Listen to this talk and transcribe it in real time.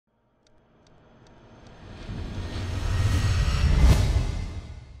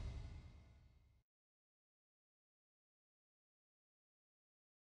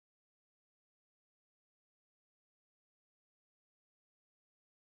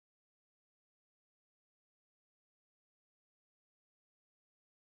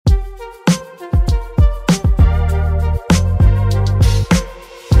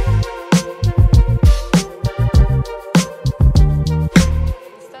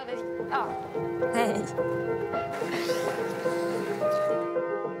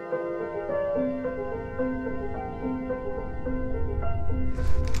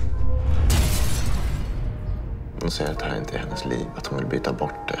hon säger att det här inte är hennes liv, att hon vill byta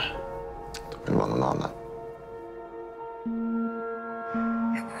bort det. Hon vill vara någon annan.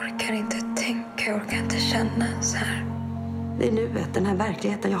 Jag orkar inte tänka, jag orkar inte känna så här. Det är nuet, den här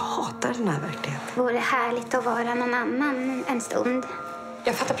verkligheten. Jag hatar den här verkligheten. Vore det härligt att vara någon annan en stund?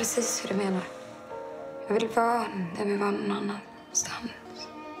 Jag fattar precis hur du menar. Jag vill vara någon annanstans.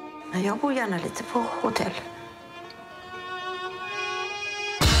 Jag bor gärna lite på hotell.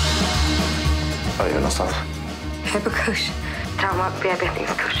 Vad gör du någonstans? Jag är på kurs.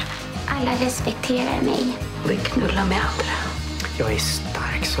 Traumabearbetningskurs. Alla respekterar mig. Vi knullar med andra. Jag är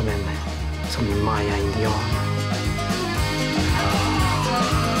stark som en maya-indian.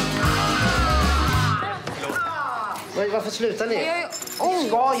 Varför slutar ni? Det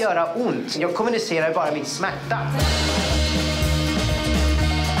ska göra ont. Jag kommunicerar bara min smärta.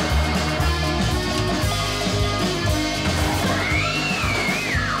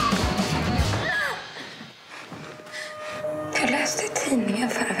 Jag läste i tidningen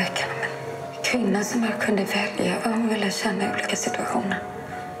förra veckan om en kvinna som bara kunde välja vad hon ville känna i olika situationer.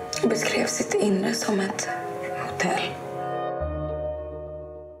 Och beskrev sitt inre som ett hotell.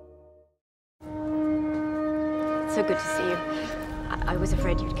 So good to see you. I was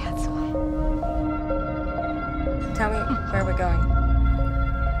afraid you'd cancel. Tell me where we're going.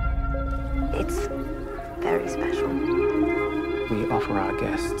 It's very special. We offer our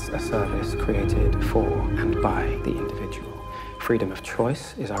guests a service created for and by the individual. Freedom of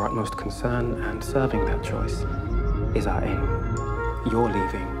choice is our utmost concern, and serving that choice is our aim. Your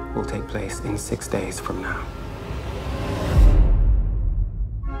leaving will take place in 6 days from now.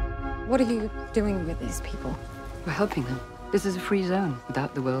 What are you doing with these people? We're helping them. This is a free zone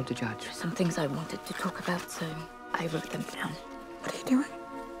without the world to judge. Some things I wanted to talk about, so I wrote them down. What are you doing?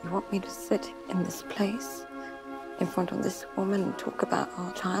 You want me to sit in this place in front of this woman and talk about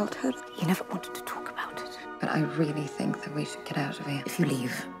our childhood? You never wanted to talk about it. But I really think that we should get out of here. If you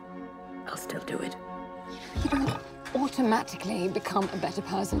leave, I'll still do it. You don't automatically become a better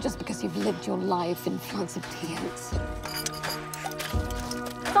person just because you've lived your life in floods of tears.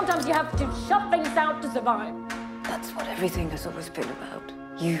 Sometimes you have to shut things out to survive. That's what everything has always been about.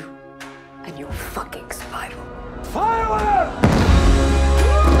 You and your fucking survival.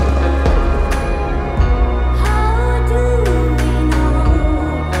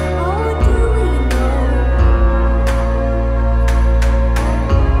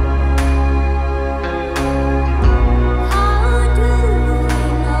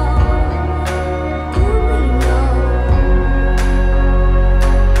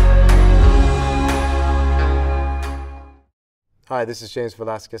 Hi, this is James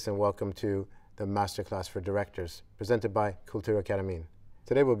Velasquez, and welcome to the Masterclass for Directors, presented by Kulturakademin.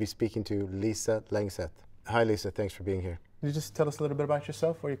 Today we'll be speaking to Lisa Langseth. Hi Lisa, thanks for being here. Can you just tell us a little bit about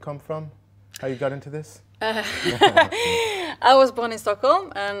yourself, where you come from, how you got into this? I was born in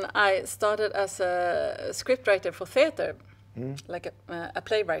Stockholm, and I started as a scriptwriter for theater, like a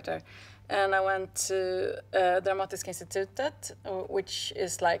playwriter. And I went to Dramatiska Institutets, which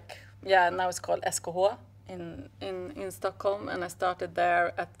is like, now it's called SKH. In Stockholm, and I started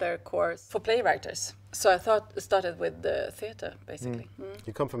there at their course for playwriters. So I started with the theater, basically.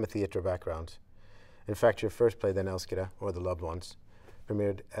 You come from a theater background. In fact, your first play, then Älskade, or The Loved Ones,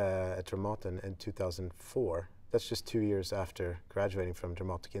 premiered at Dramaten in 2004. That's just 2 years after graduating from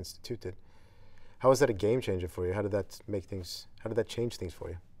Dramatiska Institutet. How was that a game changer for you? How did that change things for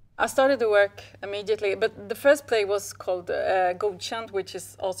you? I started to work immediately, but the first play was called Godkänd, which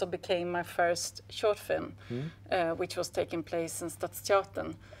also became my first short film, which was taking place in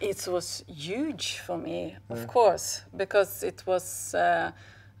Stadsteatern. It was huge for me, of course, because it was,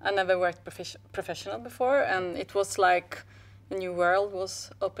 I never worked professional before, and it was like a new world was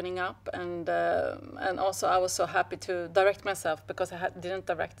opening up, and also I was so happy to direct myself, because I didn't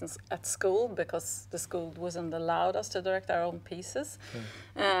direct at school, because the school wasn't allowed us to direct our own pieces.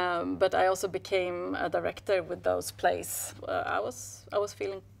 But I also became a director with those plays. I was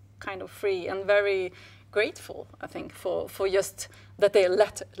feeling kind of free and very grateful, I think, for just that they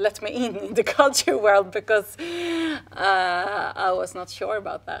let me in the culture world, because I was not sure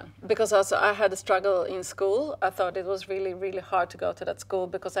about that. Because also I had a struggle in school. I thought it was really, really hard to go to that school,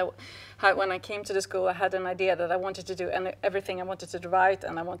 because when I came to the school, I had an idea that I wanted to do everything. I wanted to write,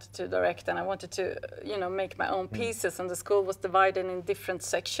 and I wanted to direct, and I wanted to, make my own pieces. And the school was divided in different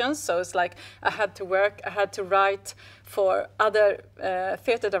sections. So it's like I had to work, I had to write for other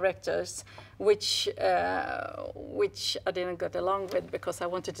theater directors, which I didn't get along with, because I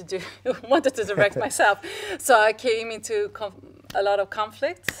wanted to direct myself. So I came into a lot of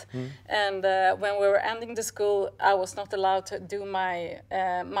conflicts. And when we were ending the school, I was not allowed to do my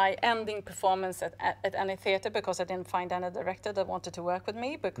my ending performance at any theater because I didn't find any director that wanted to work with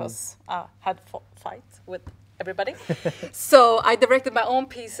me because I had fight with everybody. So I directed my own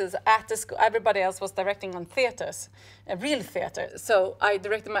pieces at the school. Everybody else was directing on theaters, real theater. So I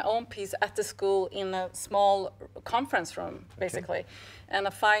directed my own piece at the school in a small conference room, basically. And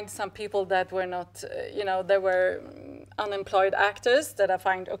I find some people that were not, you know, they were unemployed actors that I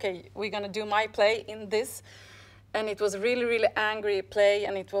find, okay, we're going to do my play in this. And it was a really, really angry play,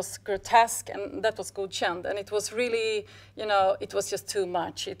 and it was grotesque, and that was Godkänd. And it was really, you know, it was just too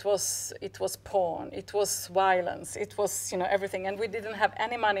much. It was porn, it was violence, it was, you know, everything. And we didn't have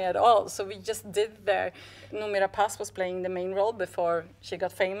any money at all, so we just did there. Noomi Rapace was playing the main role before she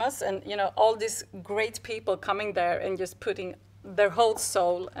got famous, and, you know, all these great people coming there and just putting their whole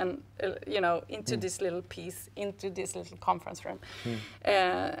soul and you know, into this little piece, into this little conference room.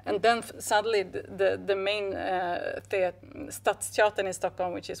 And then suddenly the main theater, Stadsteatern in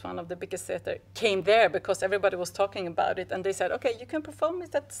Stockholm, which is one of the biggest theater, came there because everybody was talking about it, and they said, okay, you can perform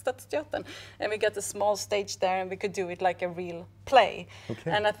it at Stadsteatern. And we got a small stage there, and we could do it like a real play.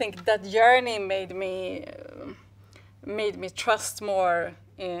 And I think that journey made me trust more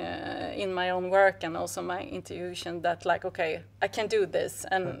in my own work, and also my intuition that, like, okay, I can do this,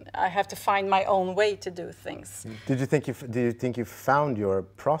 and I have to find my own way to do things. Do you think you found your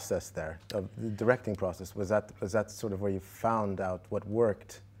process there, of the directing process? Was that sort of where you found out what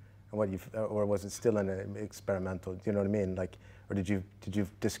worked, and what or was it still an experimental? Do you know what I mean? Like, or did you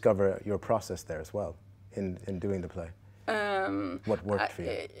discover your process there as well in doing the play? What worked for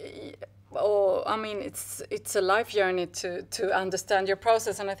you? Oh, I mean, it's a life journey to understand your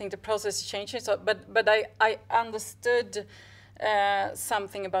process, and I think the process is changing. So, but I understood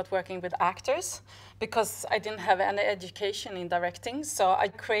something about working with actors because I didn't have any education in directing. So I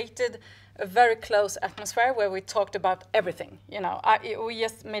created a very close atmosphere where we talked about everything. You know, we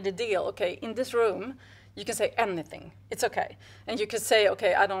just made a deal. Okay, in this room, you can say anything. It's okay, and you can say,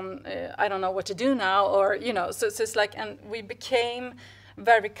 okay, I don't know what to do now, or, you know. So it's like, and we became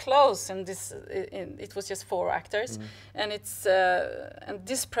very close, and it was just 4 actors, and and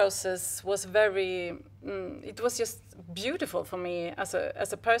this process was very it was just beautiful for me as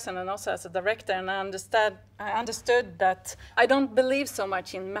a person and also as a director, and I understood that I don't believe so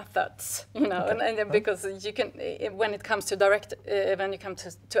much in methods, you know, and because you can, when it comes to when you come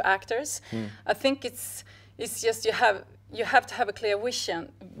to actors, I think it's just you have to have a clear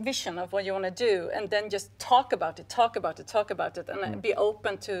vision of what you want to do, and then just talk about it, and be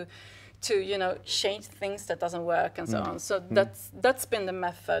open to you know, change things that doesn't work and so on. So that's been the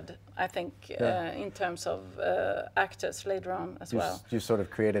method, I think, in terms of actors later on as well. You sort of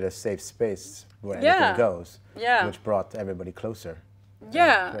created a safe space where anything goes, which brought everybody closer.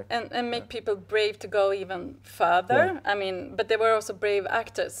 And make people brave to go even further. I mean, but they were also brave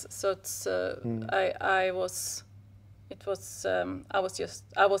actors. So it's I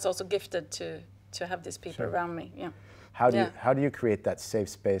was also gifted to have these people around me. How do you create that safe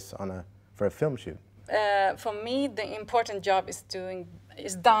space for a film shoot? For me, the important job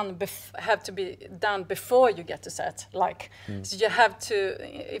have to be done before you get to set. Like, so you have to,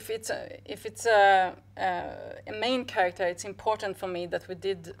 if it's a main character, it's important for me that we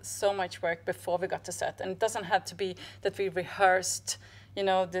did so much work before we got to set, and it doesn't have to be that we rehearsed, you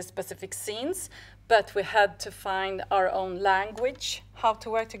know, the specific scenes, but we had to find our own language, how to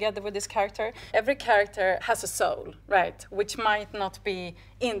work together with this character. Every character has a soul, right, which might not be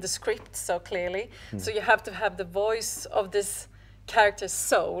in the script so clearly. So you have to have the voice of this character's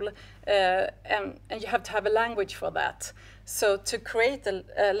soul, and you have to have a language for that. So to create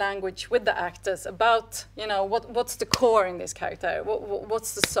a language with the actors about, you know, what's the core in this character,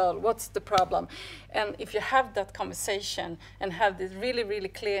 what's the soul, what's the problem. And if you have that conversation and have this really, really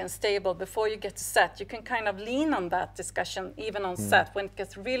clear and stable before you get to set, you can kind of lean on that discussion even on set. When it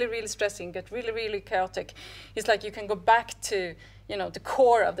gets really, really stressing, get really, really chaotic, it's like you can go back to, you know, the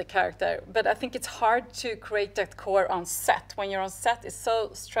core of the character. But I think it's hard to create that core on set. When you're on set, it's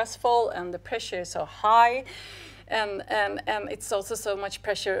so stressful and the pressure is so high. And it's also so much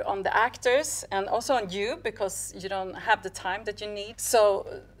pressure on the actors and also on you because you don't have the time that you need. So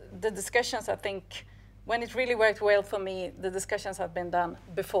the discussions, I think, when it really worked well for me, the discussions have been done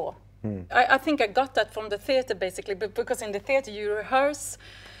before. I think I got that from the theater basically, but because in the theater you rehearse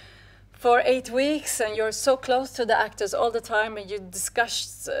for 8 weeks and you're so close to the actors all the time, and you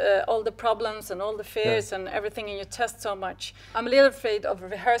discuss all the problems and all the fears and everything, and you test so much. I'm a little afraid of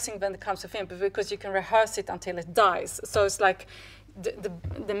rehearsing when it comes to film because you can rehearse it until it dies. So it's like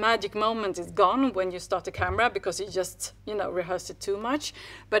the magic moment is gone when you start the camera because you just, you know, rehearse it too much.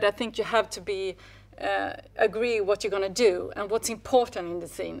 But I think you have to be agree what you're going to do and what's important in the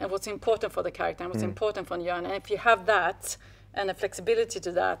scene and what's important for the character and what's important for you. And if you have that and a flexibility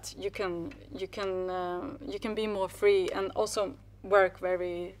to that, you can be more free and also work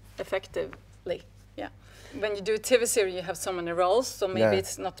very effectively. Yeah. When you do a TV series, you have so many roles, so maybe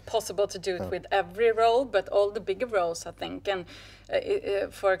it's not possible to do it with every role, but all the bigger roles, I think. And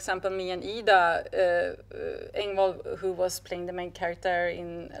for example, me and Ida Engvall, who was playing the main character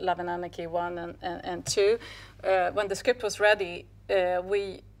in Love and Anarchy 1 and 2, when the script was ready,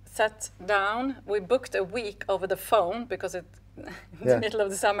 we sat down, we booked a week over the phone because it's the middle of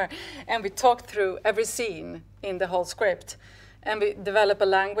the summer, and we talked through every scene in the whole script. And we develop a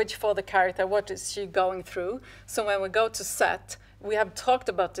language for the character, what is she going through. So when we go to set, we have talked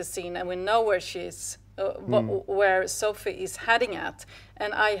about the scene and we know where she is, where Sophie is heading at.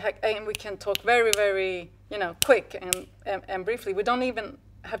 And we can talk very, very, you know, quick and briefly. We don't even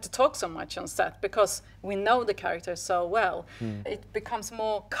have to talk so much on set because we know the character so well. It becomes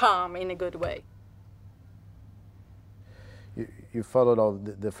more calm in a good way. You followed all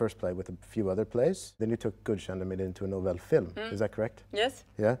the first play with a few other plays. Then you took Godkänd and made it into a novel film. Is that correct? Yes.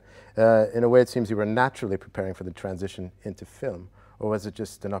 Yeah. In a way, it seems you were naturally preparing for the transition into film, or was it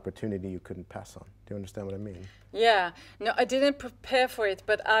just an opportunity you couldn't pass on? Do you understand what I mean? Yeah. No, I didn't prepare for it,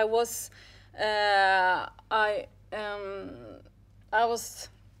 but I was. I would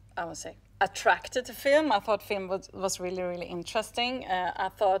say, attracted to film. I thought film was really, really interesting. I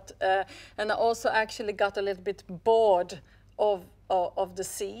thought, and I also actually got a little bit bored of the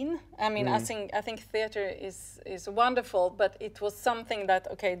scene. I mean, I think theater is wonderful, but it was something that,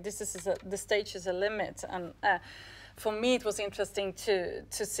 okay, the stage is a limit, and for me it was interesting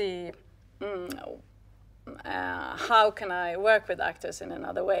to see how can I work with actors in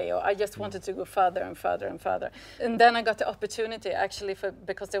another way, or I just wanted to go further and further and further. And then I got the opportunity actually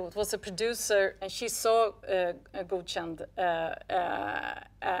because there was a producer and she saw Godkänd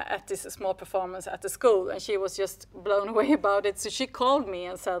at this small performance at the school, and she was just blown away about it. So she called me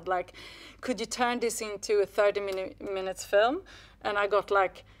and said, like, could you turn this into a 30-minute film? And I got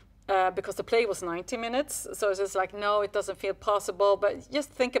like, because the play was 90 minutes, so it's just like, no, it doesn't feel possible, but just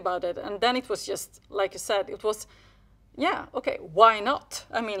think about it. And then it was just, like you said, it was, yeah, okay, why not?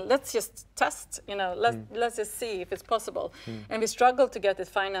 I mean, let's just test, you know, let's just see if it's possible. And we struggled to get it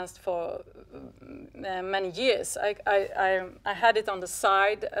financed for many years. I had it on the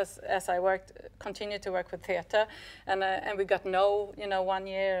side as I continued to work with theater, and we got no, you know, 1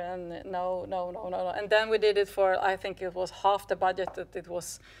 year, and no. And then we did it for, I think it was half the budget that it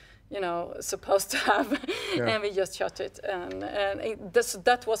was, you know, supposed to have, and we just shot it. And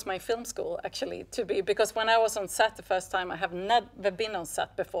that was my film school, actually, because when I was on set the first time, I have never been on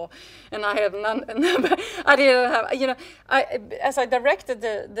set before, and I have I didn't have, you know, as I directed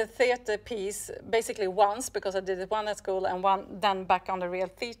the theater piece basically once, because I did it one at school and one then back on the real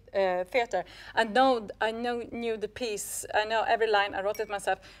theater. I knew the piece, I know every line, I wrote it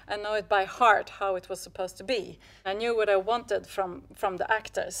myself, I know it by heart how it was supposed to be. I knew what I wanted from the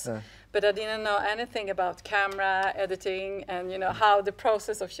actors. But I didn't know anything about camera, editing, and, you know, how the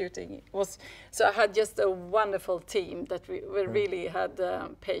process of shooting was. So I had just a wonderful team that we really had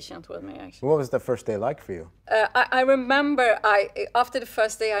patience with me, actually. What was the first day like for you? I remember, after the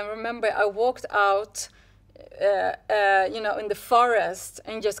first day, I walked out, you know, in the forest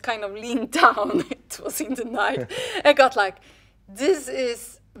and just kind of leaned down. It was in the night. I got like, this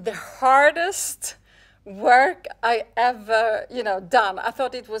is the hardest work I ever, you know, done. I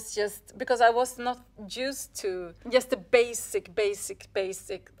thought it was just because I was not used to just the basic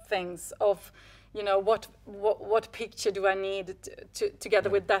things of, you know, what picture do I need together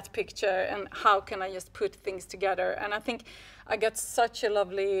with that picture, and how can I just put things together. And I think I got such a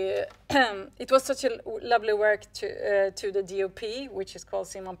lovely, it was such a lovely work to the DOP, which is called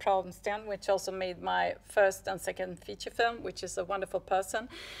Simon Praunsten, which also made my first and second feature film, which is a wonderful person.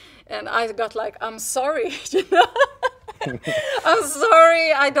 And I got like, I'm sorry, you know, I'm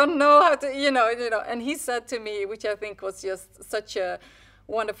sorry, I don't know how to, you know. And he said to me, which I think was just such a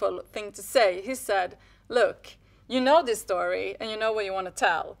wonderful thing to say, he said, look, you know this story and you know what you want to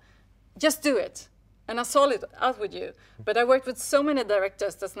tell, just do it. And I saw it out with you. But I worked with so many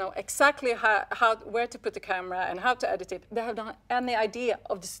directors that know exactly where to put the camera and how to edit it. They have not any idea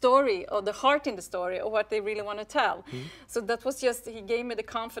of the story or the heart in the story or what they really want to tell. So that was just, he gave me the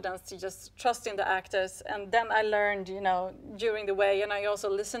confidence to just trust in the actors. And then I learned, you know, during the way, and I also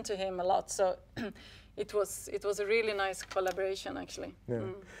listened to him a lot. So it was a really nice collaboration, actually. Yeah.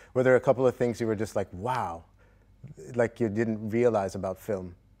 Were there a couple of things you were just like, wow, like you didn't realize about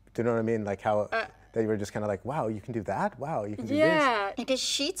film? Do you know what I mean? Like how that you were just kind of like, wow, you can do that? Wow, you can do this? Yeah, you can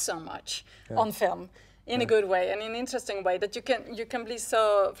cheat so much on film in a good way and in an interesting way that you can be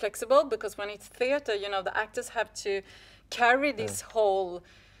so flexible, because when it's theater, you know, the actors have to carry this whole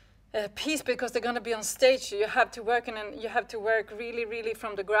piece because they're going to be on stage. You have to work and you have to work really, really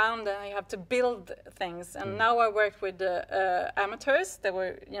from the ground, and you have to build things. And now I worked with amateurs that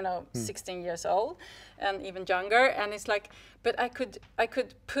were, you know, 16 years old and even younger. And it's like, but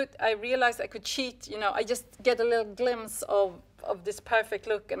I realized I could cheat. You know, I just get a little glimpse of this perfect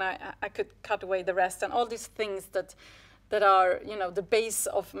look, and I could cut away the rest and all these things that are, you know, the base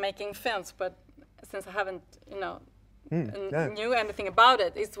of making films. But since I haven't, you know, knew anything about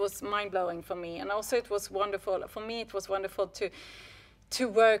it, it was mind-blowing for me. And also it was wonderful for me. It was wonderful to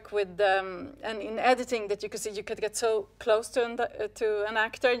work with and in editing, that you could see you could get so close to an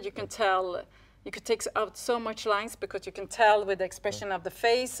actor. You can tell, you could take out so much lines because you can tell with the expression of the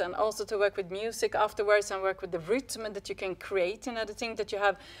face, and also to work with music afterwards and work with the rhythm that you can create in editing, that you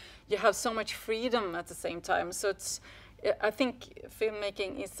have so much freedom at the same time. So it's, I think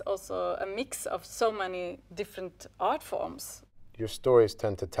filmmaking is also a mix of so many different art forms. Your stories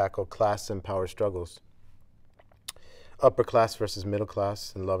tend to tackle class and power struggles. Upper class versus middle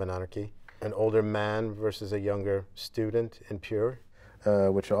class in Love and Anarchy. An older man versus a younger student in Pure,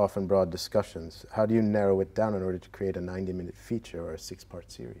 which are often broad discussions. How do you narrow it down in order to create a 90-minute feature or a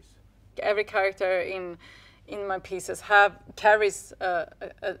 6-part series? Every character in my pieces carries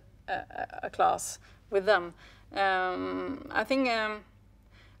a class with them. I think,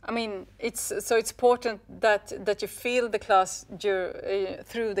 I mean, it's important that you feel the class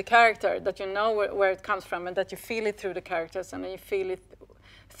through the character, that you know where it comes from, and that you feel it through the characters, and you feel it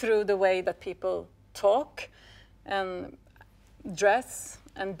through the way that people talk and dress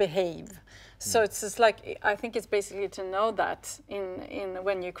and behave. So it's just like, I think it's basically to know that in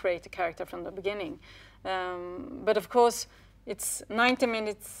when you create a character from the beginning. But of course, it's 90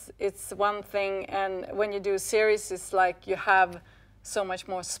 minutes, it's one thing, and when you do a series, it's like you have so much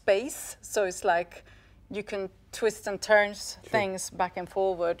more space. So it's like you can twist and turn things back and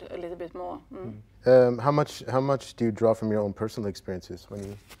forward a little bit more. How much do you draw from your own personal experiences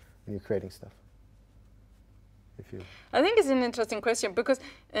when you're creating stuff? I think it's an interesting question, because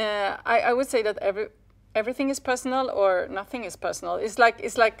I would say that everything is personal or nothing is personal. It's like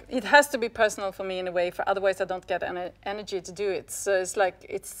it has to be personal for me in a way, for otherwise I don't get any energy to do it. So it's like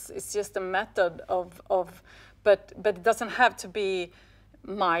it's just a method but it doesn't have to be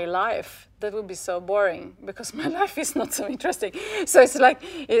my life. That would be so boring, because my life is not so interesting. So it's like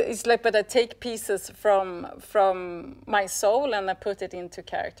but I take pieces from my soul and I put it into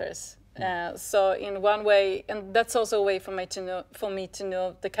characters. So in one way, and that's also a way for me to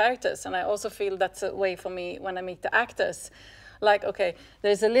know the characters, and I also feel that's a way for me when I meet the actors. Like, okay,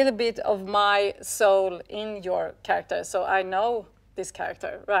 there's a little bit of my soul in your character, so I know this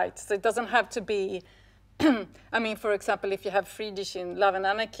character, right? So it doesn't have to be. I mean, for example, if you have Swedish in Love and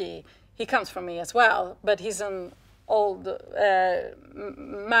Anarchy, he comes from me as well, but he's an old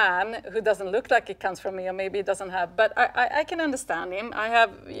man who doesn't look like it comes from me, or maybe he doesn't have, but I can understand him.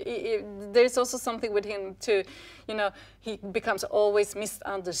 There's also something with him too, you know, he becomes always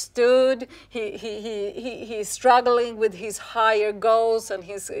misunderstood. He's struggling with his higher goals and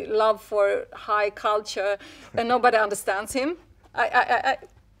his love for high culture, and nobody understands him.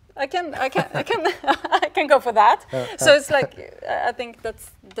 I can go for that. So it's like, I think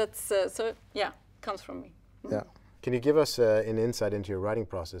that's so yeah, comes from me. Yeah. Can you give us an insight into your writing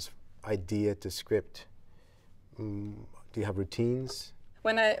process, idea to script? Do you have routines?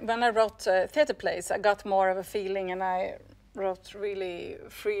 When I wrote theater plays, I got more of a feeling, and I wrote really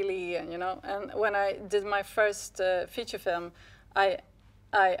freely, and you know. And when I did my first feature film, I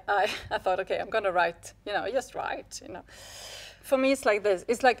thought, okay, I'm gonna write, you know, just write, you know. For me, it's like this.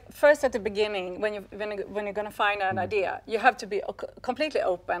 It's like first at the beginning, when you're going to find an idea, you have to be completely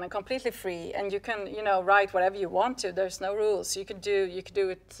open and completely free, and you can, you know, write whatever you want to. There's no rules. You could do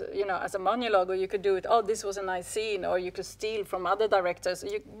it, you know, as a monologue, or you could do it. Oh, this was a nice scene, or you could steal from other directors.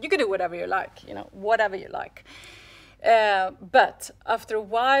 You could do whatever you like, you know, whatever you like. But after a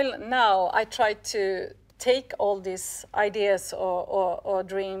while, now I try to take all these ideas or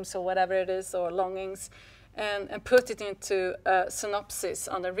dreams or whatever it is, or longings, and put it into a synopsis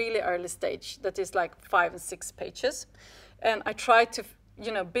on a really early stage that is like 5 and 6 pages. And I try to,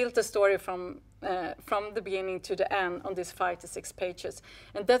 you know, build a story from the beginning to the end on these 5 to 6 pages.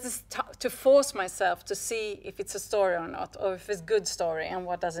 And that is to force myself to see if it's a story or not, or if it's a good story and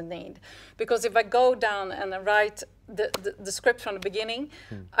what does it need. Because if I go down and I write the script from the beginning,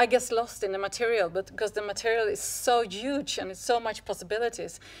 I get lost in the material, but because the material is so huge and it's so much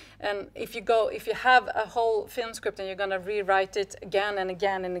possibilities. And if you have a whole film script and you're going to rewrite it again and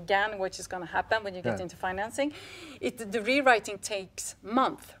again and again, which is going to happen when you get into financing, the rewriting takes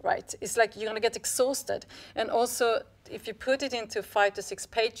months, right? It's like you're going to get exhausted. And also, if you put it into 5 to 6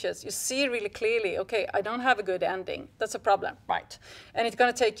 pages, you see really clearly, okay, I don't have a good ending. That's a problem, right? And it's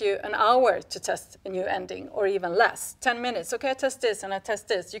going to take you an hour to test a new ending, or even less. 10 minutes. Okay, I test this and I test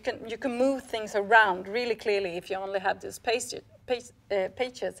this. You can move things around really clearly if you only have these pages,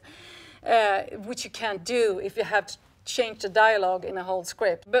 which you can't do if you have to change the dialogue in a whole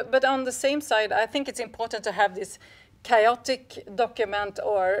script. But on the same side, I think it's important to have this chaotic document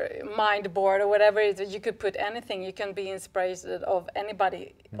or mind board or whatever it is. You could put anything. You can be inspired of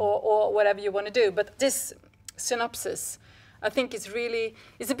anybody or whatever you want to do. But this synopsis, I think it's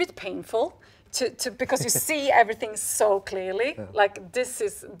a bit painful to because you see everything so clearly. Like this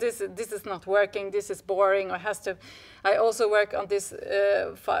is not working. This is boring. Or has to. I also work on this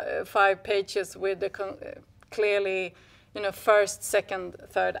 5 pages with the clearly. First, second,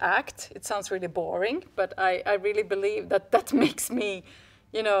 third act. It sounds really boring, but I really believe that makes me,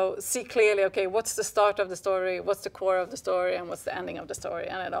 see clearly, okay, what's the start of the story, what's the core of the story, and what's the ending of the story,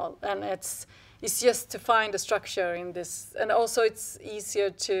 and it all. And it's just to find a structure in this. And also it's easier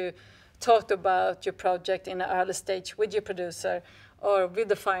to talk about your project in an early stage with your producer or with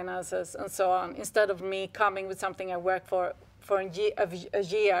the finances and so on, instead of me coming with something I worked for a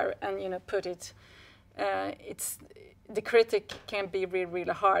year and, put it, the critic can be really,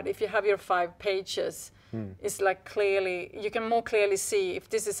 really hard. If you have your 5 pages, it's like you can more clearly see if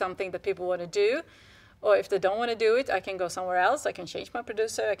this is something that people want to do, or if they don't want to do it, I can go somewhere else. I can change my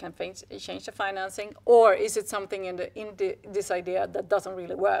producer. I can change the financing. Or is it something in this idea that doesn't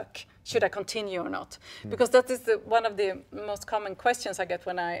really work? Should I continue or not? Because that is one of the most common questions I get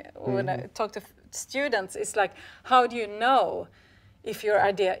when I talk to students. It's like, how do you know if your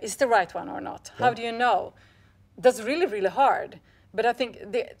idea is the right one or not? How do you know? That's really, really hard. But I think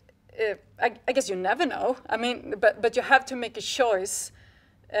I guess you never know. I mean, but you have to make a choice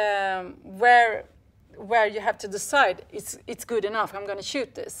where you have to decide it's good enough. I'm going to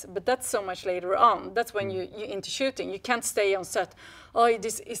shoot this. But that's so much later on. That's when you're into shooting. You can't stay on set. Oh,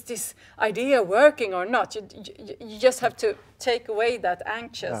 is this idea working or not? You just have to take away that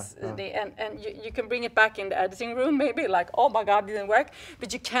anxious, and you can bring it back in the editing room, maybe like, oh my God, it didn't work.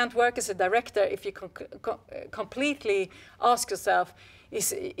 But you can't work as a director if you completely ask yourself,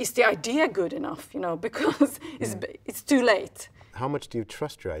 is the idea good enough? Because it's too late. How much do you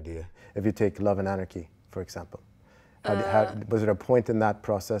trust your idea? If you take Love and Anarchy, for example, was there a point in that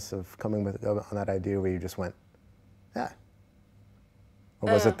process of coming on that idea where you just went, yeah?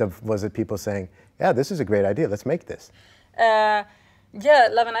 Or was it people saying, yeah, this is a great idea, let's make this? Yeah,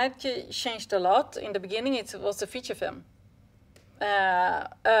 Love and Anarchy changed a lot. In the beginning, it was a feature film.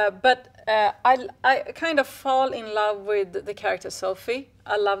 But I kind of fall in love with the character Sophie.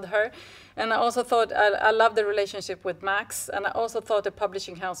 I loved her. And I also thought, I loved the relationship with Max. And I also thought the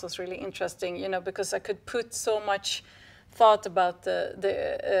publishing house was really interesting, because I could put so much thought about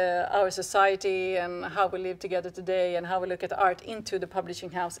our society and how we live together today and how we look at art into the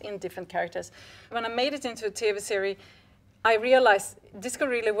publishing house in different characters. When I made it into a TV series, I realized this could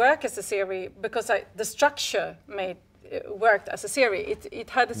really work as a series because the structure worked as a series. It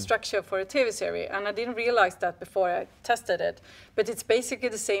had a structure for a TV series, and I didn't realize that before I tested it. But it's basically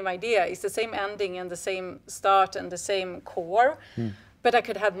the same idea. It's the same ending and the same start and the same core. But I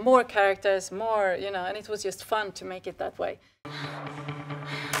could have more characters, more, and it was just fun to make it that way.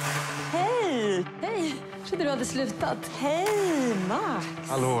 Hej! Hej! Trodde du hade slutat. Hej, Max!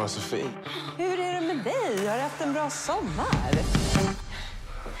 Hallå, Sofie. Hur är det med dig? Har du haft en bra sommar?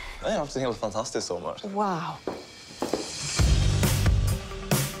 Jag har haft en helt fantastisk sommar. Wow!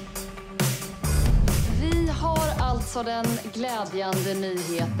 Vi har alltså den glädjande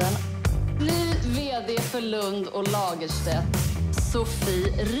nyheten. Ny vd för Lund och Lagerstedt,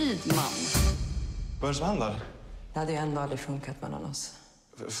 Sofie Rydman. Vad är det som händer? Det hade ju ändå aldrig funkat mellan oss.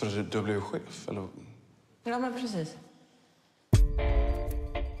 För du blev ju chef, eller? Ja, men precis.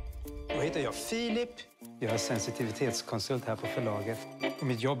 Då heter jag Filip. Jag är sensitivitetskonsult här på förlaget. Och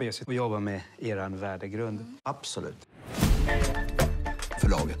mitt jobb är att jobba med eran värdegrund. Absolut.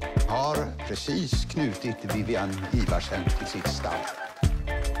 Förlaget har precis knutit Vivian Ivarsen till sitt stall.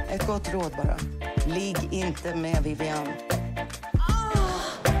 Ett gott råd bara. Ligg inte med Vivian.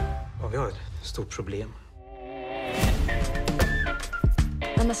 Ja, vi har ett stort problem.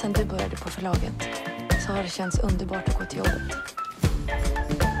 Ända sedan du började på förlaget så har det känts underbart att gå till jobbet.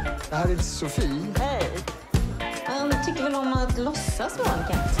 Det här är Sofie. Hej! Man tycker väl om att låtsas vara en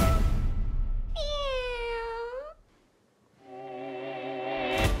katt.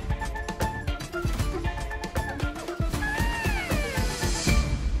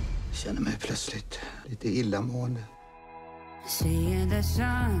 Jag känner mig plötsligt lite illamående. Du är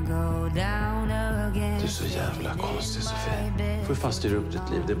så jävla konstig, Sofie. Får fast styra upp ditt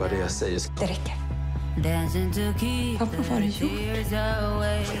liv, det är bara det jag säger. Det räcker. Pappa, vad har du gjort?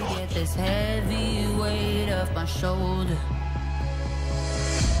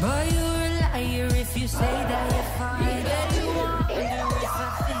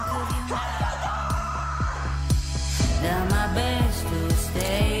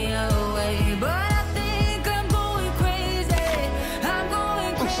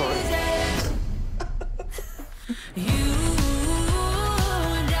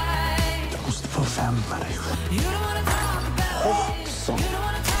 Jag måste få 5 med dig själv. Hoppsan.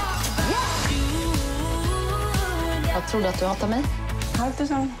 Jag trodde att du hatade mig. Allt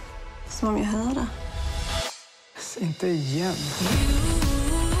som om jag hörde. Inte igen.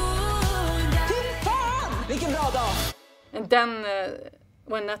 Vilken bra dag! And then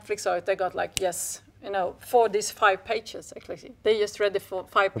when Netflix saw it, they got like, yes, you know, for these 5 pages, actually. They just read the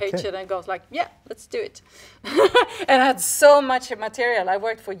 5 pages and got like, yeah, let's do it. And I had so much material. I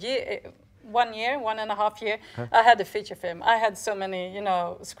worked for 1 year, 1.5 years. I had a feature film. I had so many, you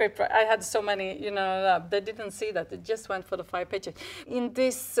know, script. I had so many, you know, they didn't see that. It just went for the 5 pages. In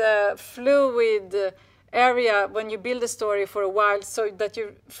this fluid area, when you build a story for a while, so that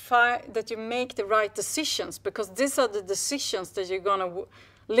you make the right decisions, because these are the decisions that you're gonna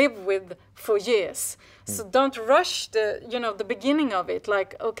live with for years. So don't rush the beginning of it.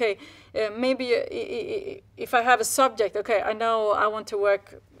 Like, okay, maybe if I have a subject, okay, I know I want to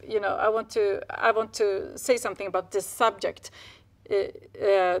work. You know, I want to say something about this subject.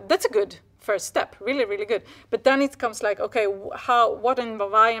 That's a good first step, really, really good. But then it comes like, okay, what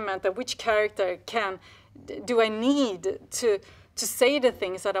environment and which character do I need to say the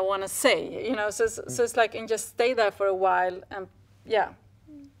things that I want to say? You know, so it's like, and just stay there for a while and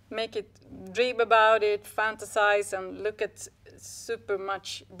make it, dream about it, fantasize, and look at super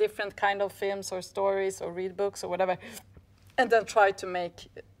much different kind of films or stories or read books or whatever, and then try to make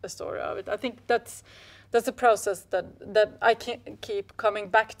a story of it. I think that's a process that I can keep coming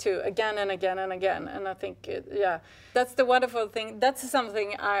back to again and again and again. And I think, that's the wonderful thing. That's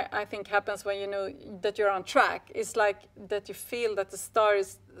something I think happens when you know that you're on track. It's like that you feel that the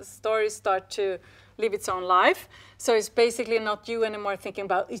stories start to live its own life. So it's basically not you anymore thinking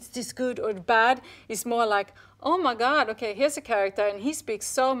about, is this good or bad? It's more like, oh my God, okay, here's a character and he speaks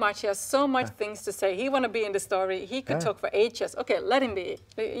so much, he has so much things to say, he want to be in the story, he could talk for ages, okay, let him be,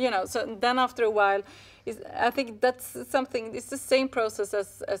 you know. So then after a while, I think that's something, it's the same process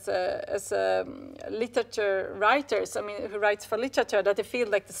as literature writers, I mean, who writes for literature, that they feel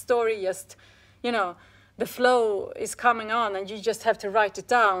like the story just, you know, the flow is coming on and you just have to write it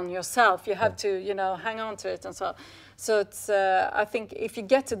down yourself. You have to, you know, hang on to it and so. So it's, I think if you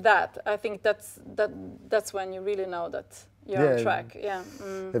get to that, I think that's when you really know that you're on track. Yeah.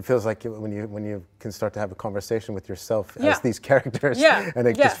 It feels like when you can start to have a conversation with yourself as these characters, and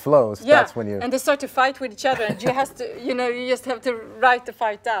it just flows. That's when you. And they start to fight with each other, and you have to, you know, you just have to write the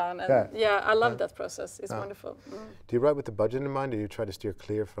fight down. And I love that process. It's wonderful. Do you write with the budget in mind, or do you try to steer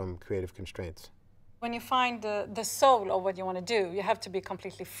clear from creative constraints? When you find the soul of what you want to do, you have to be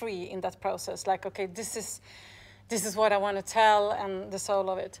completely free in that process. Like, okay, this is what I want to tell, and the soul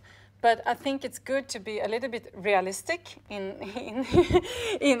of it. But I think it's good to be a little bit realistic in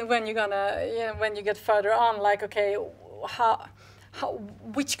when you're gonna, you know, when you get further on. Like, okay,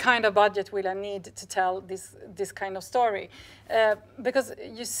 which kind of budget will I need to tell this kind of story? Because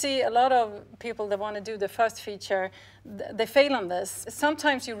you see a lot of people that want to do the first feature, they fail on this.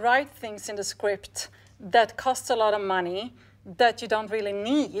 Sometimes you write things in the script that cost a lot of money that you don't really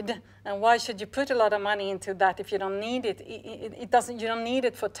need, and why should you put a lot of money into that if you don't need it? You don't need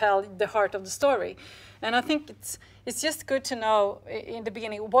it for tell the heart of the story. And I think it's just good to know in the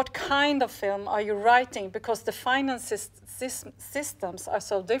beginning what kind of film are you writing, because the finance systems are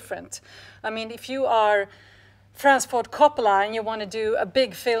so different. I mean, if you are Francis Ford Coppola and you want to do a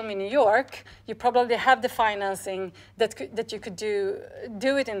big film in New York, you probably have the financing that you could do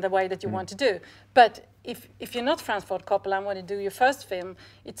it in the way that you want to do. But if you're not Francis Ford Coppola and want to do your first film,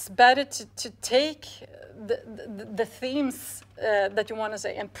 it's better to take the themes that you want to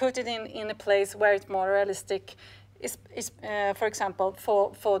say and put it in a place where it's more realistic, for example,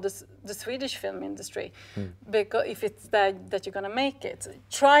 for the Swedish film industry, because if it's that you're going to make it,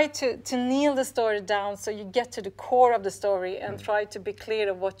 try to nail the story down so you get to the core of the story and try to be clear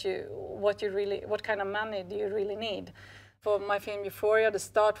of what kind of money do you really need. For my film Euphoria, the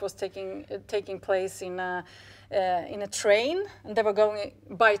start was taking place in a train, and they were going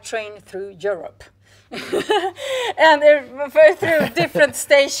by train through Europe. And through different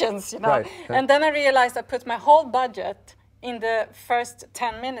stations, you know. Right. And then I realized I put my whole budget in the first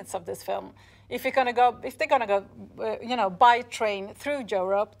 10 minutes of this film. If they're gonna go, you know, by train through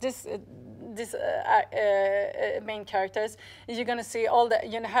Europe, this main characters, you're gonna see all the.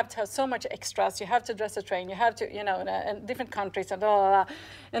 You have to have so much extras. You have to dress a train. You have to, you know, in different countries and blah, blah, blah.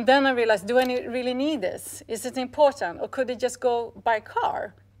 And then I realized, do I really need this? Is it important, or could it just go by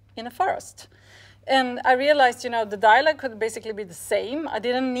car in a forest? And I realized, you know, the dialogue could basically be the same. I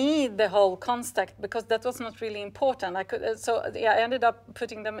didn't need the whole context because that was not really important. I ended up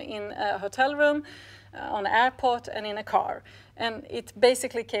putting them in a hotel room, on an airport, and in a car. And it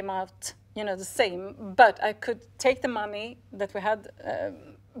basically came out, you know, the same. But I could take the money that we had,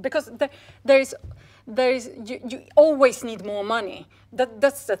 because you always need more money.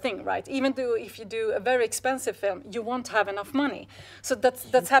 That's the thing, right? Even though if you do a very expensive film, you won't have enough money. So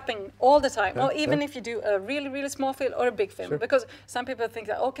that's happening all the time. Or even if you do a really, really small film or a big film. Sure. Because some people think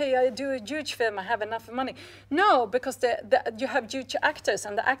that, okay, I do a huge film, I have enough money. No, because you have huge actors,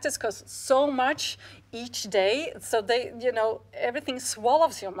 and the actors cost so much each day. So they, you know, everything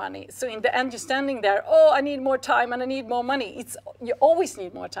swallows your money. So in the end, you're standing there, oh, I need more time and I need more money. You always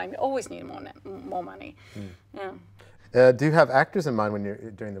need more time, you always need more money. Yeah. Do you have actors in mind when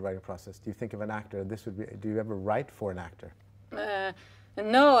you're during the writing process? Do you think of an actor? Do you ever write for an actor?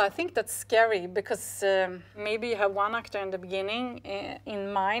 No, I think that's scary because maybe you have one actor in the beginning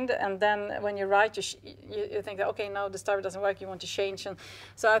in mind, and then when you write, you think that, okay, no, the story doesn't work. You want to change, and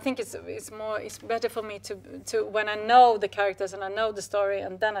so I think it's better for me to when I know the characters and I know the story,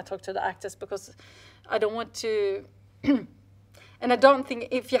 and then I talk to the actors, because I don't want to. And I don't think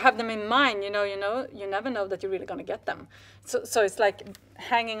if you have them in mind, you never know that you're really going to get them. So it's like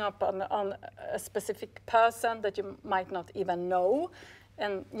hanging up on a specific person that you might not even know,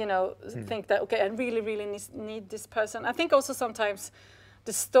 and think that, okay, I really, really need this person. I think also sometimes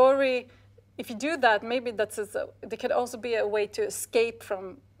the story, if you do that, maybe there could also be a way to escape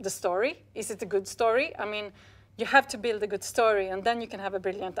from the story. Is it a good story? I mean, you have to build a good story, and then you can have a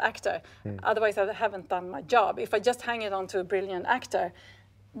brilliant actor. Otherwise, I haven't done my job. If I just hang it on to a brilliant actor,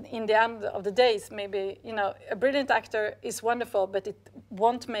 in the end of the days, maybe, a brilliant actor is wonderful, but it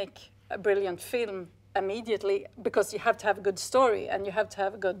won't make a brilliant film immediately, because you have to have a good story, and you have to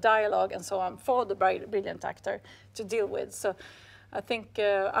have a good dialogue and so on for the brilliant actor to deal with. So I think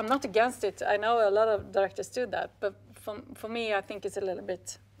I'm not against it. I know a lot of directors do that, but for me, I think it's a little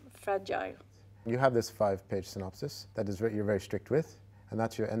bit fragile. You have this 5-page synopsis that is you're very strict with, and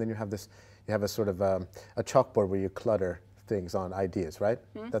then you have a sort of a chalkboard where you clutter things on ideas, right?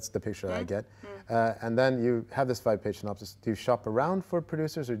 That's the picture that I get. And then you have this 5-page synopsis. Do you shop around for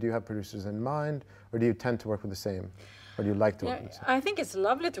producers, or do you have producers in mind, or do you tend to work with the same? Or do you like to work with the same? I think it's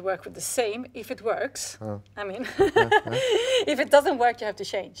lovely to work with the same if it works. I mean, if it doesn't work, you have to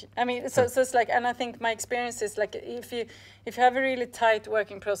change. I mean, so it's like, and I think my experience is like, if you have a really tight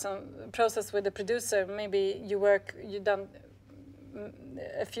working process with the producer, maybe you've done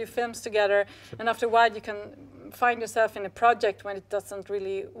a few films together, and after a while you can find yourself in a project when it doesn't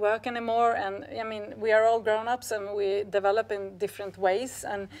really work anymore. And I mean, we are all grown-ups and we develop in different ways,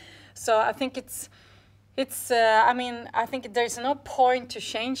 and so I think I mean, I think there's no point to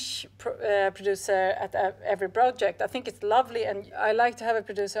change producer at every project. I think it's lovely, and I like to have a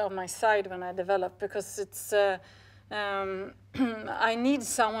producer on my side when I develop, because it's I need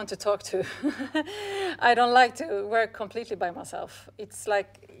someone to talk to. I don't like to work completely by myself. It's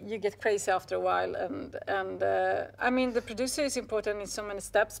like you get crazy after a while, and I mean, the producer is important in so many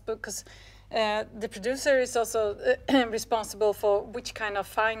steps, because the producer is also responsible for which kind of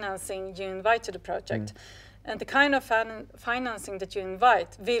financing you invite to the project. And the kind of financing that you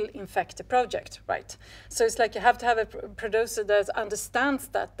invite will infect the project, right? So it's like you have to have a producer that understands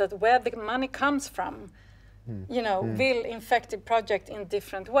that where the money comes from, will infect the project in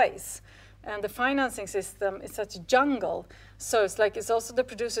different ways. And the financing system is such a jungle. So it's like, it's also the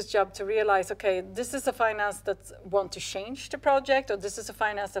producer's job to realize, okay, this is a finance that want to change the project, or this is a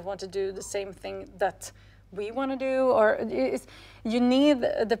finance that want to do the same thing that we want to do, or you need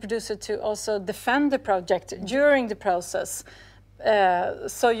the producer to also defend the project during the process.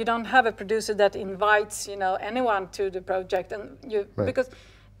 So you don't have a producer that invites, anyone to the project, and because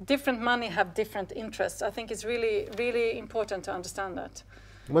different money have different interests. I think it's really, really important to understand that.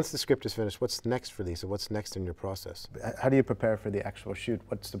 Once the script is finished, what's next for Lisa? What's next in your process? How do you prepare for the actual shoot?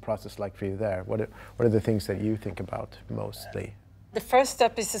 What's the process like for you there? What are the things that you think about mostly? The first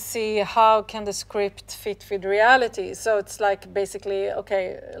step is to see how can the script fit with reality. So it's like basically,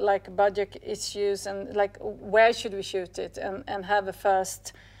 okay, like budget issues and like where should we shoot it, and have a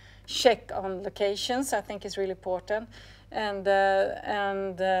first check on locations. I think is really important, and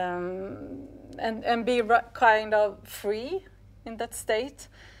be kind of free in that state.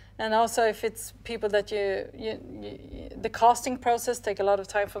 And also if it's people that the casting process take a lot of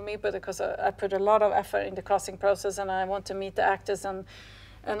time for me, but because I put a lot of effort in the casting process and I want to meet the actors, and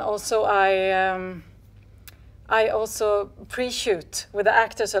also I also pre-shoot with the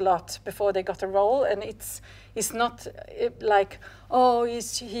actors a lot before they got a role, and it's not like, oh,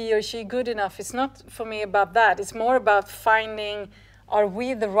 is he or she good enough? It's not for me about that. It's more about finding, are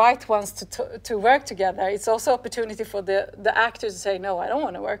we the right ones to work together? It's also opportunity for the actors to say, no, I don't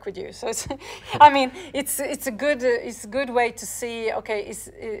want to work with you. So it's, I mean, it's a good way to see, okay,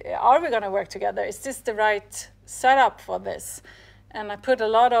 are we going to work together? Is this the right setup for this? And I put a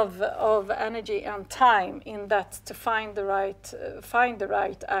lot of energy and time in that to find the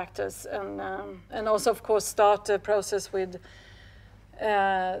right actors, and also of course start the process with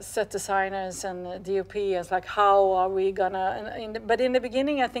set designers and DOP as like, how are we gonna, but in the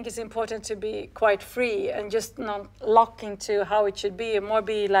beginning I think it's important to be quite free and just not lock into how it should be, and more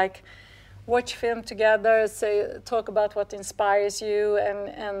be like watch film together, talk about what inspires you,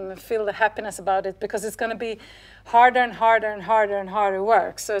 and feel the happiness about it, because it's going to be harder and harder and harder and harder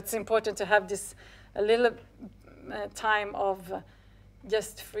work. So it's important to have this a little time of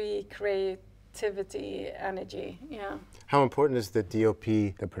just free creativity, energy. Yeah. How important is the DOP,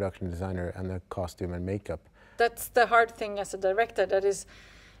 the production designer, and the costume and makeup? That's the hard thing as a director. That is,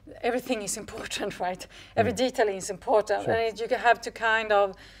 everything is important, right? Every detailing is important, sure. And you have to kind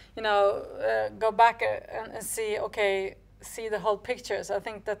of, you know, go back and see, okay, see the whole picture. So I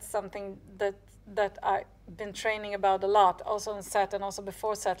think that's something that I've been training about a lot, also on set and also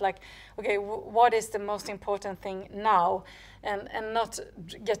before set. Like, okay, what is the most important thing now, and not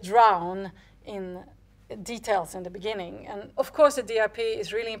get drowned in details in the beginning. And of course the DRP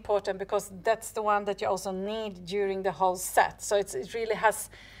is really important, because that's the one that you also need during the whole set. So it really has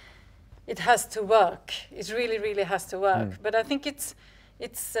to work. It really has to work. But I think it's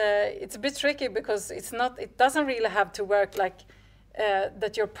a bit tricky, because it doesn't really have to work like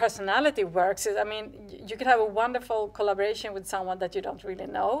that your personality works. I mean, you can have a wonderful collaboration with someone that you don't really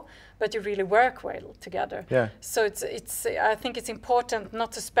know, but you really work well together. Yeah. So I think it's important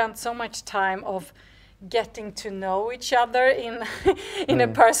not to spend so much time of getting to know each other in a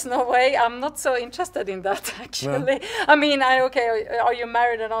personal way. I'm not so interested in that, actually. No. I mean, okay, are you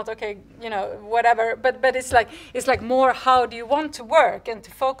married or not? Okay, you know, whatever. But it's like more, how do you want to work, and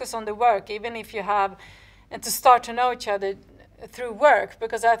to focus on the work, even if you have, and to start to know each other through work,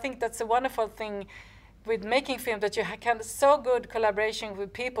 because I think that's a wonderful thing with making film, that you can have so good collaboration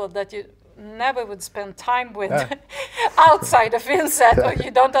with people that you never would spend time with outside a film set, or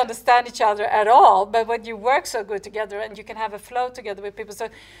you don't understand each other at all, but when you work so good together and you can have a flow together with people. So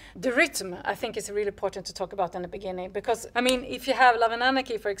the rhythm, I think, is really important to talk about in the beginning, because I mean, if you have Love and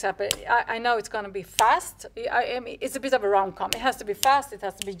Anarchy, for example, I know it's going to be fast. I mean, it's a bit of a rom-com. It has to be fast, it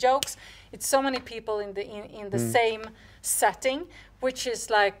has to be jokes. It's so many people in the same setting, which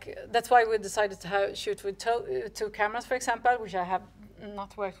is like, that's why we decided to shoot with two cameras, for example, which I have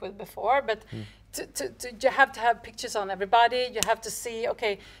not worked with before, but you have to have pictures on everybody. You have to see,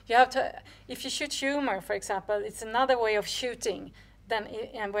 okay, you have to, if you shoot humor, for example, it's another way of shooting than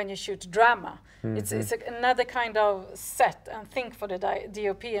when you shoot drama. It's another kind of set and think for the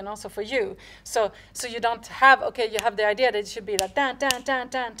DOP and also for you. So you don't have, okay, you have the idea that it should be like dan, dan, dan,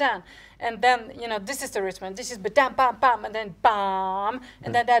 dan, dan. And then, you know, this is the rhythm, this is bam, bam, bam, and then bam,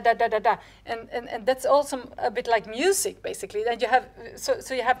 and then da, da, da, da, da. And that's also a bit like music, basically. And you have,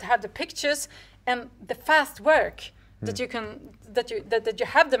 so you have to have the pictures and the fast work that you can, that you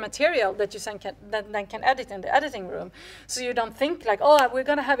have the material that you then can edit in the editing room. So you don't think like, oh, we're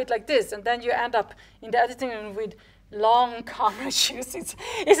gonna have it like this, and then you end up in the editing room with long camera shoots. It's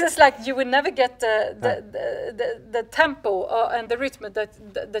just like you would never get the tempo and the rhythm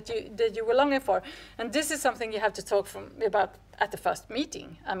that you were longing for. And this is something you have to talk about at the first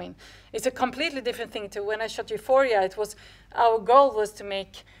meeting. I mean, it's a completely different thing to when I shot Euphoria. It was, our goal was to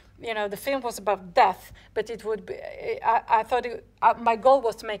make, you know, the film was about death, but it would be, I thought my goal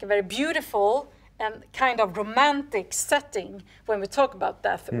was to make a very beautiful and kind of romantic setting when we talk about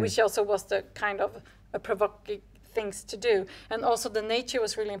death, which also was the kind of a provocative things to do. And also the nature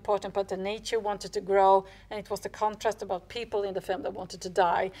was really important, but the nature wanted to grow, and it was the contrast about people in the film that wanted to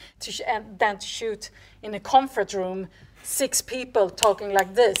die, and then to shoot in a comfort room, 6 people talking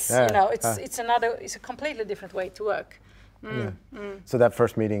like this. Yeah. You know, it's a completely different way to work. So that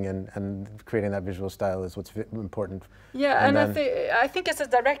first meeting and creating that visual style is what's important. Yeah, and I think as a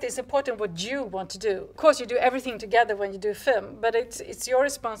director, it's important what you want to do. Of course, you do everything together when you do film, but it's your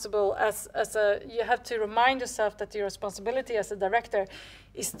responsible you have to remind yourself that your responsibility as a director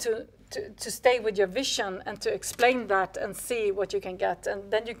is to stay with your vision and to explain that and see what you can get, and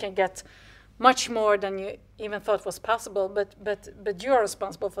then you can get much more than you even thought was possible. But you are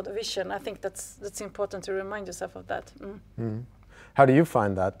responsible for the vision. I think that's important to remind yourself of that. How do you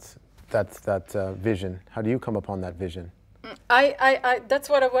find that vision? How do you come upon that vision? That's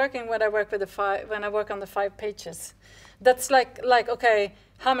what I'm working when I work with when I work on the 5 pages. That's like okay,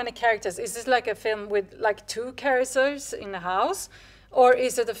 how many characters? Is this like a film with like 2 characters in a house, or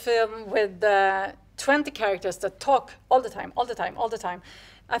is it a film with 20 characters that talk all the time?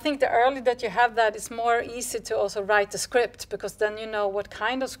 I think the earlier that you have that, it's more easy to also write the script, because then you know what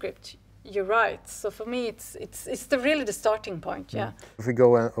kind of script you write. So for me, it's really the starting point. Yeah. If we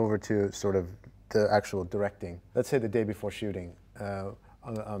go over to sort of the actual directing, let's say the day before shooting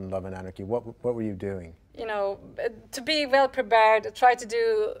on Love and Anarchy, what were you doing? You know, to be well prepared, try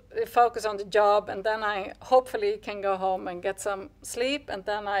to focus on the job, and then I hopefully can go home and get some sleep, and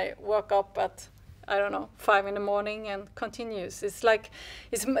then I woke up at, I don't know, 5 in the morning and continues. It's like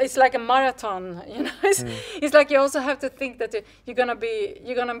a marathon, you know. It's like you also have to think that you're gonna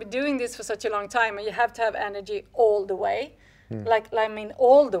be doing this for such a long time, and you have to have energy all the way.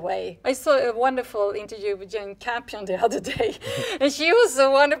 All the way. I saw a wonderful interview with Jane Campion the other day, and she was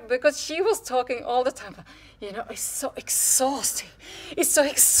so wonderful because she was talking all the time. You know, it's so exhausting. It's so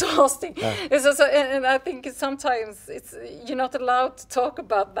exhausting. Yeah. And I think sometimes you're not allowed to talk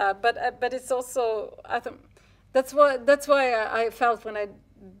about that. But it's also, I think that's why I felt when I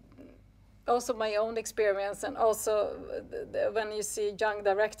also my own experience, and also when you see young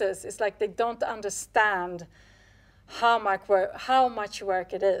directors, it's like they don't understand how much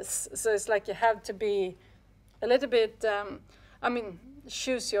work it is. So it's like you have to be a little bit,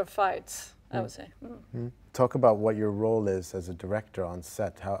 choose your fights, I would say. Talk about what your role is as a director on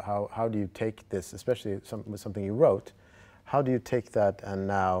set. How do you take this, especially with something you wrote, how do you take that and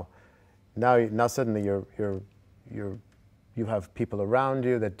now suddenly you have people around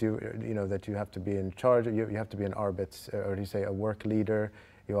you that that you have to be in charge, you have to be an or do you say a work leader,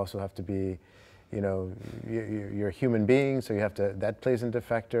 you also have to be, you're a human being, so that plays into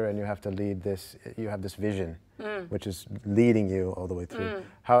factor, and you have to lead this, you have this vision, which is leading you all the way through.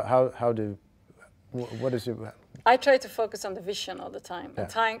 What is your... I try to focus on the vision all the time, and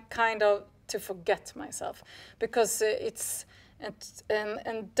kind of to forget myself, because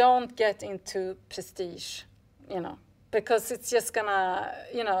and don't get into prestige, because it's just gonna,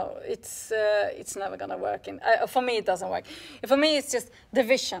 it's never gonna work. For me, it doesn't work. For me, it's just the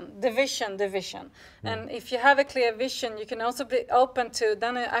vision. And if you have a clear vision, you can also be open to,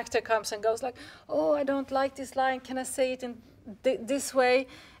 then an actor comes and goes like, oh, I don't like this line, can I say it in this way?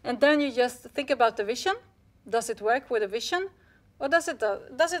 And then you just think about the vision. Does it work with a vision? Or does it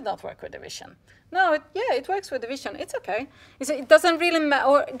not work with the vision? No, it works with the vision. It's okay. It doesn't really matter,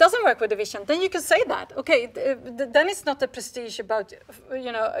 or it doesn't work with the vision. Then you can say that. Okay, then it's not a prestige about,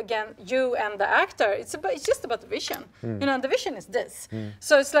 again, you and the actor. It's just about the vision. And the vision is this.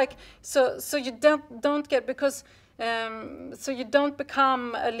 So it's like, so you don't get, because, so you don't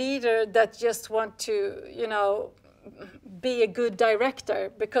become a leader that just want to, be a good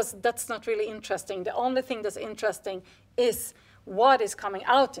director, because that's not really interesting. The only thing that's interesting is what is coming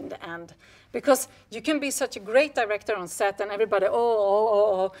out in the end. Because you can be such a great director on set and everybody,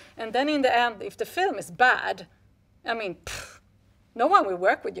 and then in the end, if the film is bad, no one will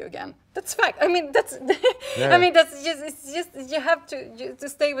work with you again. That's fact. That's it's just you have to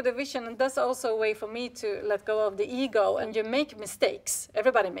stay with the vision, and that's also a way for me to let go of the ego. And you make mistakes.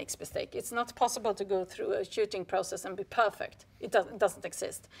 Everybody makes mistakes. It's not possible to go through a shooting process and be perfect. It doesn't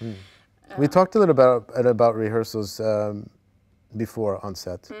exist. We talked a little about rehearsals before on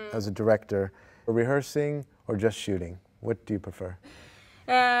set. As a director, rehearsing or just shooting? What do you prefer?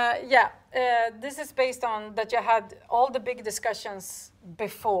 This is based on that you had all the big discussions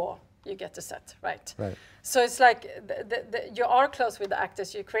before you get to set, right? So it's like you are close with the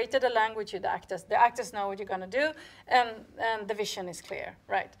actors. You created a language with the actors. The actors know what you're going to do, and the vision is clear,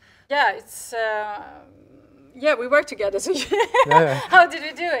 right? Yeah, it's yeah, we work together. So how did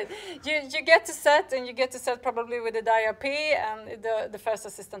we do it? You get to set, and you get to set probably with the DIRP and the first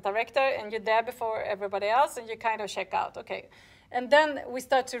assistant director, and you're there before everybody else, and you kind of check out, okay. And then we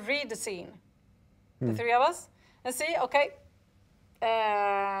start to read the scene, the three of us, and see, okay,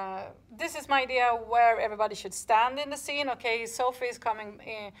 this is my idea where everybody should stand in the scene. Okay, Sophie is coming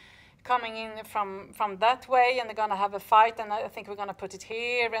in from that way, and they're gonna have a fight, and I think we're gonna put it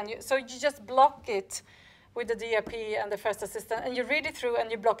here. And so you just block it with the DRP and the first assistant, and you read it through and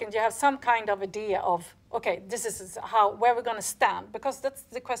you block it. You have some kind of idea of, okay, this is where we're gonna stand, because that's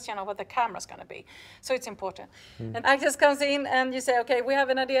the question of what the camera's gonna be. So it's important. And actors comes in and you say, okay, we have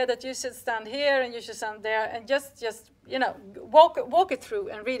an idea that you should stand here and you should stand there, and just you know, walk it through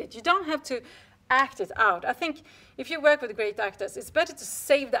and read it. You don't have to act it out. I think if you work with great actors, it's better to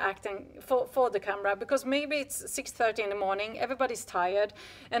save the acting for the camera, because maybe it's 6:30 in the morning, everybody's tired,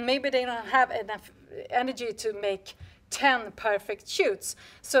 and maybe they don't have enough energy to make 10 perfect shoots.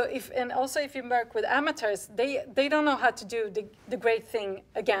 So if you work with amateurs, they don't know how to do the great thing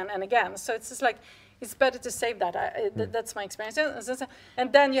again and again. So it's just like, it's better to save that. That's my experience.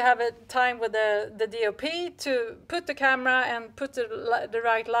 And then you have a time with the DOP to put the camera and put the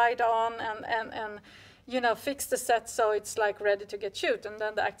right light on and you know, fix the set so it's like ready to get shoot. And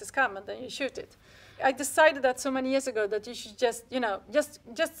then the actors come and then you shoot it. I decided that so many years ago that you should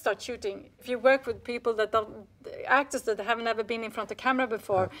just start shooting. If you work with people actors that have never been in front of camera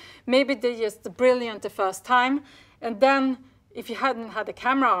before, maybe they're just brilliant the first time, and then if you hadn't had a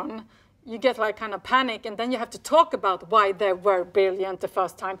camera on, you get like kind of panic, and then you have to talk about why they were brilliant the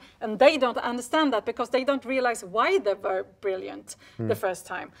first time, and they don't understand that because they don't realize why they were brilliant the first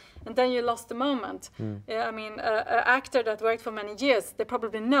time, and then you lost the moment. Yeah, I mean, an actor that worked for many years, they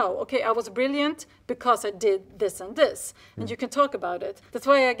probably know, okay, I was brilliant because I did this and this, and you can talk about it. That's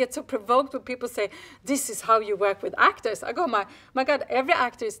why I get so provoked when people say, this is how you work with actors. I go, my God, every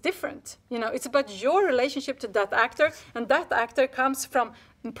actor is different. You know, it's about your relationship to that actor, and that actor comes from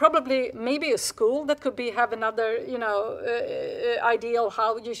probably maybe a school that could have another, you know, ideal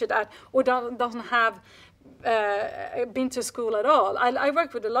how you should act, or doesn't have been to school at all. I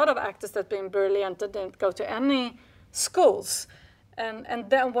worked with a lot of actors that have been brilliant that didn't go to any schools, and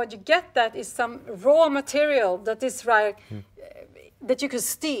then what you get that is some raw material that is right that you could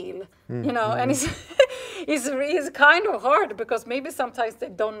steal, you know, and it's kind of hard because maybe sometimes they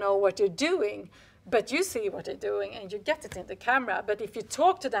don't know what you're doing. But you see what they're doing and you get it in the camera. But if you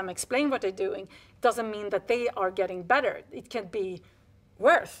talk to them, explain what they're doing, it doesn't mean that they are getting better. It can be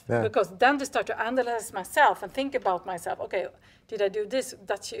worse, because then they start to analyze myself and think about myself. Okay, did I do this?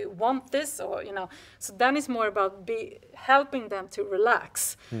 Does you want this? Or, you know, so then it's more about helping them to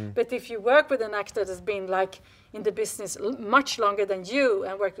relax. But if you work with an actor that's been like in the business much longer than you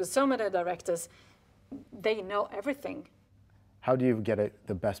and worked with so many directors, they know everything. How do you get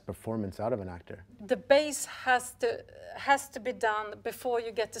the best performance out of an actor? The base has to be done before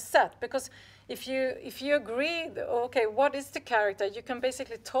you get to set, because if you agree, okay, what is the character, you can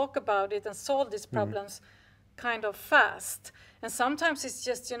basically talk about it and solve these problems kind of fast. And sometimes it's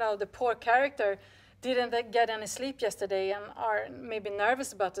just, you know, the poor character didn't get any sleep yesterday and are maybe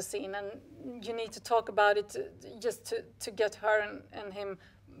nervous about the scene, and you need to talk about it to get her and him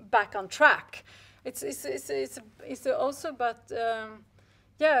back on track. It's also about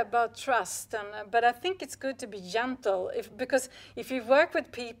about trust, but I think it's good to be gentle because if you work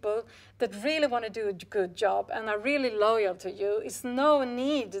with people that really want to do a good job and are really loyal to you, it's no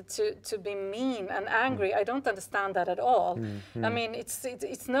need to be mean and angry. I don't understand that at all. I mean,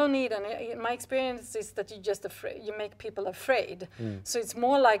 it's no need, and my experience is that you make people afraid. So it's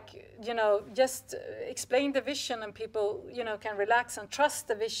more like, you know, just explain the vision and people, you know, can relax and trust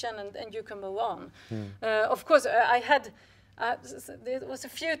the vision, and you can move on. Of course, there was a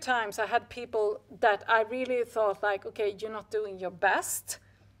few times I had people that I really thought like, okay, you're not doing your best,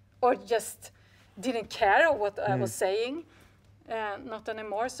 or just didn't care what I was saying. Not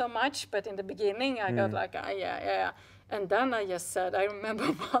anymore so much, but in the beginning I got like, yeah. And then I just said, I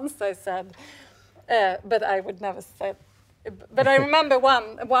remember once I said, but I would never say, but I remember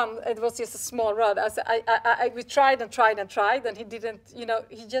one, it was just a small rod. We tried, and he didn't, you know,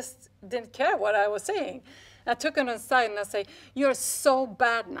 he just didn't care what I was saying. I took him aside and I say, you're so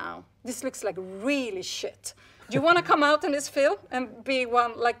bad now. This looks like really shit. Do you want to come out in this film and be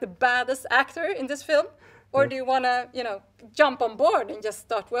like the baddest actor in this film? Or do you want to, you know, jump on board and just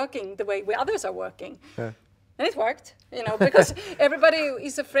start working the way others are working? And it worked, you know, because everybody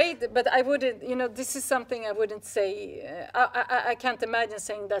is afraid, but I wouldn't, you know, this is something I wouldn't say. I can't imagine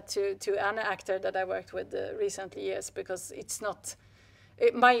saying that to any actor that I worked with recent years, because it's not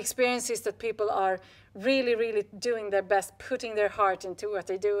my experience is that people are really, really doing their best, putting their heart into what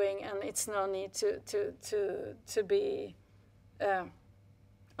they're doing, and it's no need to be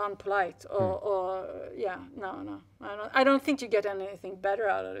unpolite or no. I don't think you get anything better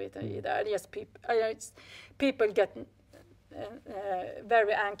out of it either. Yes, people get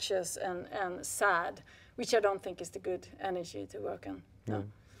very anxious and sad, which I don't think is the good energy to work on. No.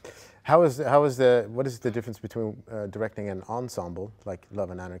 What is the difference between directing an ensemble like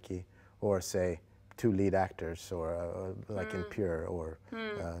Love and Anarchy, or say 2 lead actors, or like in Pure, or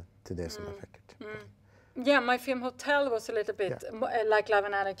Today som är vackert? Yeah, my film Hotell was a little bit like Love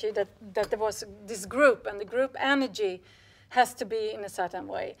and Anarchy, that there was this group, and the group energy has to be in a certain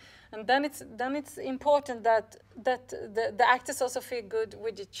way. And then it's important that the actors also feel good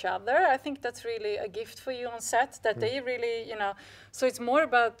with each other. I think that's really a gift for you on set, that they really, you know, so it's more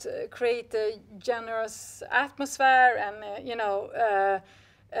about create a generous atmosphere, and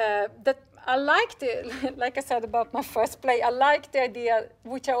that I liked it, like I said about my first play, I liked the idea,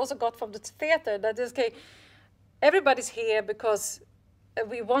 which I also got from the theater, that is, okay, everybody's here because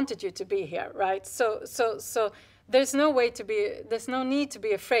we wanted you to be here, right? So there's no need to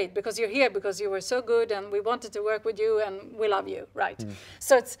be afraid, because you're here because you were so good and we wanted to work with you and we love you, right?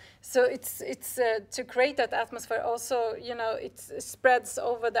 So it's to create that atmosphere also, you know, it spreads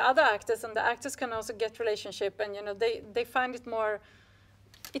over the other actors, and the actors can also get relationship, and you know, they find it more.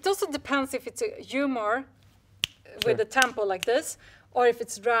 It also depends if it's a humor with a tempo like this, or if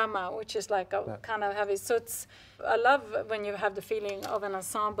it's drama, which is like a kind of heavy. So I love when you have the feeling of an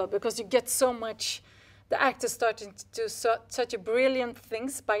ensemble, because you get so much. The actors starting to do such a brilliant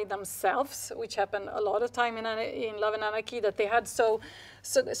things by themselves, which happen a lot of time in Love and Anarchy, that they had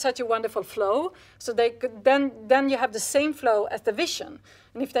such a wonderful flow. So they could then you have the same flow as the vision,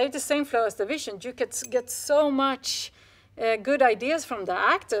 and if they have the same flow as the vision, you could get so much. Good ideas from the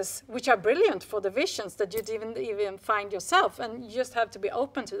actors, which are brilliant for the visions that you'd even find yourself, and you just have to be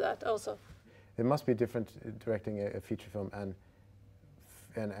open to that also. It must be different directing a feature film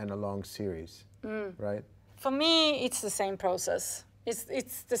and a long series, right? For me, it's the same process.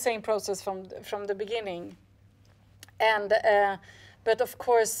 It's the same process from the beginning, and but of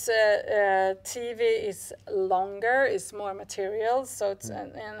course, TV is longer, it's more material, so it's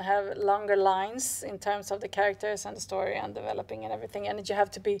and have longer lines in terms of the characters and the story and developing and everything, and you have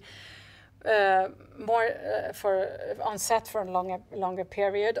to be more on set for a longer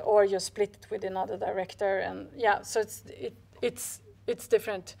period, or you split it with another director, and yeah, so it's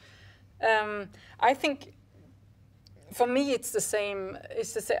different. I think for me it's the same.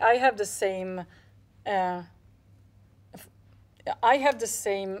 I have the same. I have the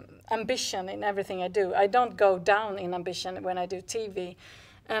same ambition in everything I do. I don't go down in ambition when I do TV,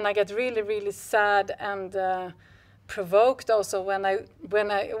 and I get really, really sad and provoked also when I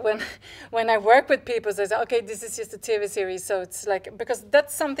work with people. So I say, okay, this is just a TV series, so it's like, because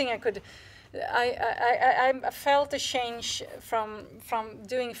that's something I felt a change from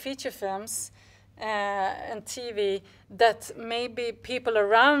doing feature films and TV, that maybe people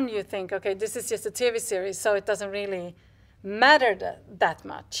around you think, okay, this is just a TV series, so it doesn't really matter that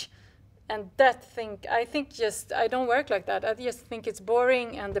much, and I think I don't work like that. I just think it's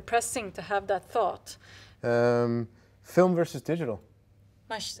boring and depressing to have that thought. Film versus digital.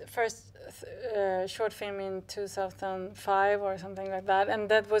 My first short film in 2005 or something like that, and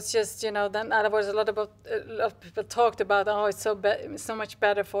that was just, you know, then there was a lot of people talked about, oh, it's so much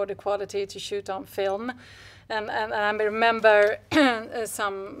better for the quality to shoot on film. And I remember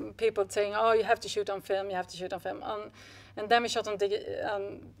some people saying, oh, you have to shoot on film, you have to shoot on film. And then we shot on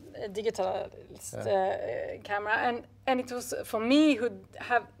digital camera. And it was, for me, who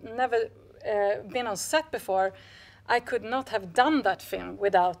have never been on set before, I could not have done that film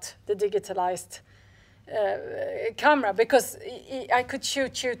without the digitalized camera, because I could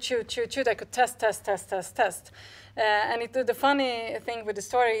shoot. I could test. And the funny thing with the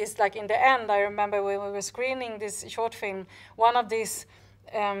story is, like, in the end, I remember when we were screening this short film, one of these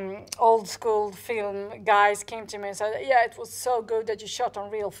old school film guys came to me and said, yeah, it was so good that you shot on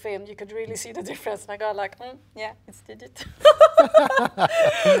real film. You could really see the difference. And I got like, yeah, it's digital.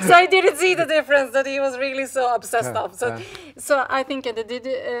 So I didn't see the difference that he was really so obsessed of. So I think and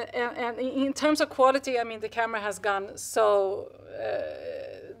in terms of quality, I mean, the camera has gone so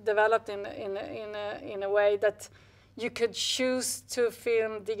developed in a way that you could choose to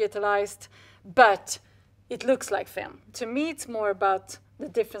film digitalized, but it looks like film. To me, it's more about the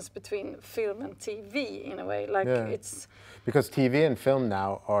difference between film and TV in a way. Like it's because TV and film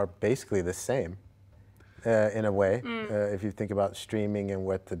now are basically the same. in a way, if you think about streaming and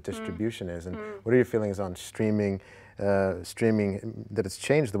what the distribution is. And what are your feelings on streaming, that it's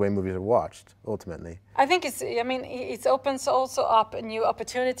changed the way movies are watched, ultimately? I think it opens also up new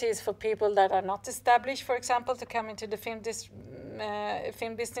opportunities for people that are not established, for example, to come into the film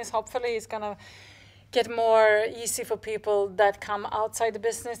business. Hopefully it's going to get more easy for people that come outside the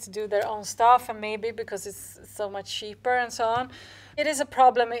business to do their own stuff, and maybe because it's so much cheaper and so on. It is a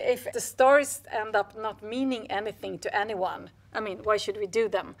problem if the stories end up not meaning anything to anyone. I mean, why should we do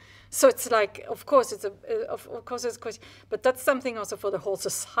them? So it's like, of course it's a question, but that's something also for the whole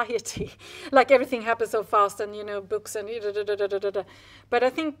society. Like everything happens so fast, and books and But I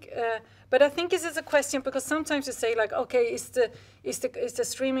think this is a question because sometimes you say like, okay, is the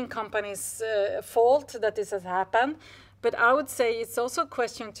streaming company's fault that this has happened? But I would say it's also a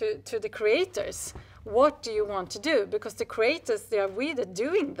question to the creators. What do you want to do? Because the creators, they are really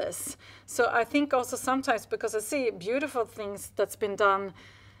doing this. So I think also sometimes, because I see beautiful things that's been done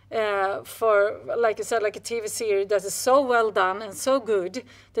for, like I said, like a TV series that is so well done and so good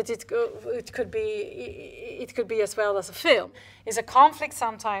that it could be as well as a film. It's a conflict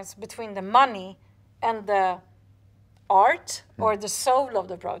sometimes between the money and the art or the soul of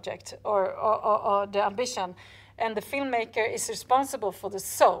the project or the ambition. And the filmmaker is responsible for the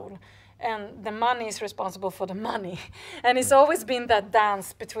soul, and the money is responsible for the money. And it's always been that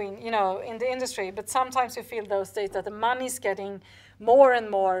dance between, in the industry. But sometimes you feel those days that the money is getting more and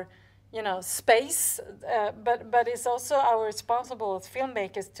more, space. But it's also our responsible as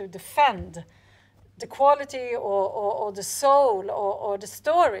filmmakers to defend the quality or the soul or the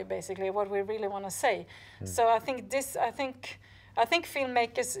story, basically, what we really want to say. So I think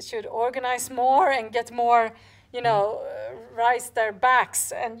filmmakers should organize more and get more, rise their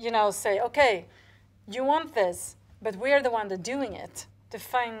backs and, say, okay, you want this, but we're the one that's doing it.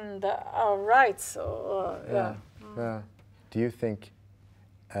 Define our rights. Do you think,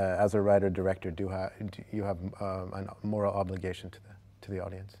 as a writer-director, do you have a moral obligation to the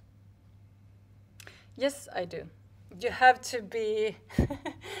audience? Yes, I do. You have to be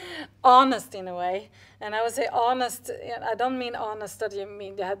honest in a way. And I would say honest, I don't mean honest that you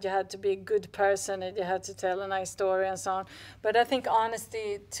mean you had to be a good person and you had to tell a nice story and so on. But I think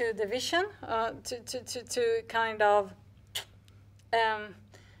honesty to the vision, to kind of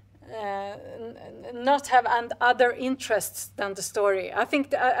not have other interests than the story. I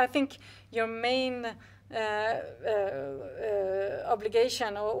think your main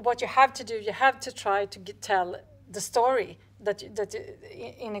obligation, or what you have to do, you have to try to tell the story that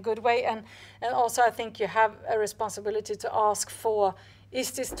in a good way, and also I think you have a responsibility to ask for,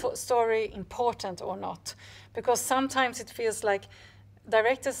 is this story important or not? Because sometimes it feels like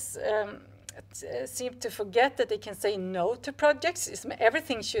directors seem to forget that they can say no to projects.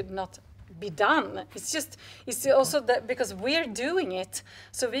 Everything should not be done. It's also that because we're doing it,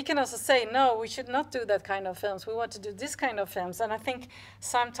 so we can also say no, we should not do that kind of films. We want to do this kind of films, and I think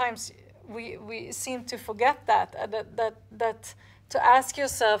sometimes we seem to forget that to ask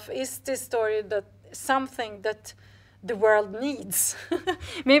yourself, is this story that something that the world needs?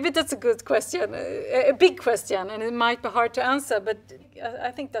 Maybe that's a good question, a big question, and it might be hard to answer, but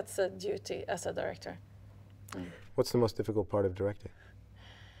I think that's a duty as a director. What's the most difficult part of directing?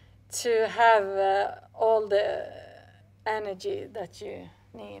 To have all the energy that you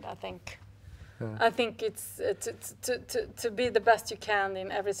need, I think. I think it's to be the best you can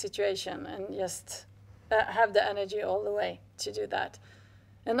in every situation, and just have the energy all the way to do that.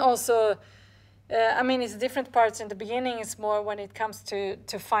 And also, it's different parts in the beginning. It's more when it comes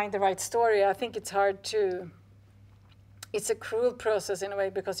to find the right story. I think it's hard to. It's a cruel process in a way,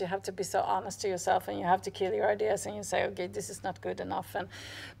 because you have to be so honest to yourself, and you have to kill your ideas, and you say, okay, this is not good enough.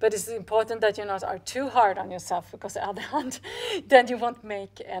 But it's important that you not are too hard on yourself, because on the other hand, then you won't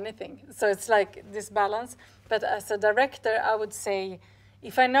make anything. So it's like this balance. But as a director, I would say,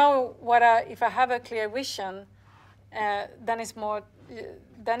 if I know if I have a clear vision, then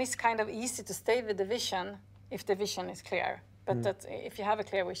it's kind of easy to stay with the vision if the vision is clear. But if you have a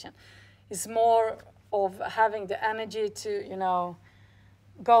clear vision, it's more of having the energy to,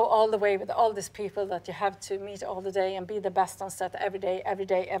 go all the way with all these people that you have to meet all the day and be the best on set every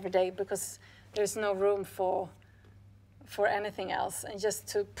day, because there's no room for anything else, and just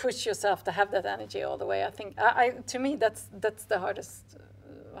to push yourself to have that energy all the way. I think, to me, that's the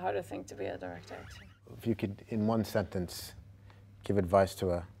harder thing to be a director, actually. If you could, in one sentence, give advice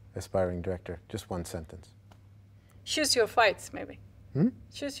to an aspiring director, just one sentence. Choose your fights, maybe.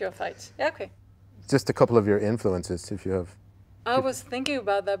 Choose your fights. Yeah, okay. Just a couple of your influences, if you have. I was thinking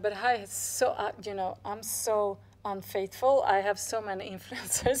about that, but I'm so unfaithful. I have so many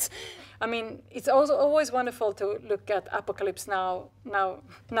influencers. I mean, it's also always wonderful to look at Apocalypse Now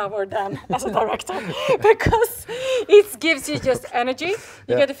or then as a director, because it gives you just energy.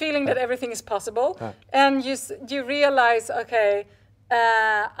 You get the feeling that everything is possible, and you realize, okay,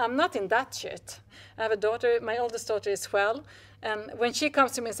 I'm not in that shit. I have a daughter. My oldest daughter is 12, and when she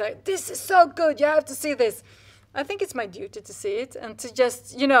comes to me and says, "This is so good, you have to see this," I think it's my duty to see it and to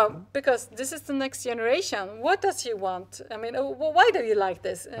just, because this is the next generation. What does she want? I mean, why do you like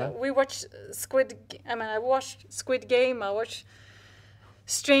this? We watched I watched Squid Game. I watched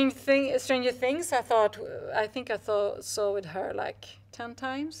Stranger Things. I think I saw with her like 10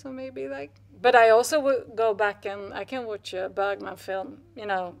 times or maybe like. But I also would go back and I can watch a Bergman film,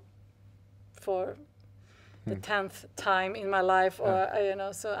 for the 10th time in my life, or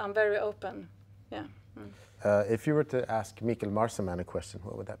so I'm very open. Yeah. If you were to ask Mikael Marsaman a question,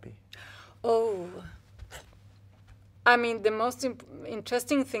 what would that be? Oh, I mean, the most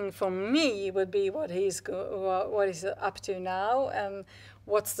interesting thing for me would be what he's up to now and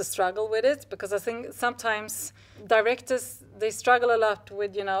what's the struggle with it. Because I think sometimes directors, they struggle a lot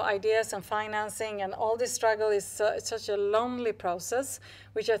with, ideas and financing, and all this struggle is such a lonely process,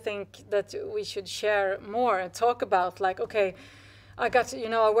 which I think that we should share more and talk about. Like, okay, I got,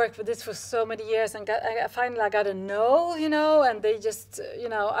 I worked with this for so many years, and I finally got a no, and they just,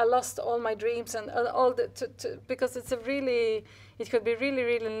 I lost all my dreams and all because it could be really,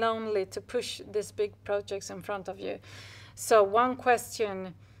 really lonely to push these big projects in front of you. So one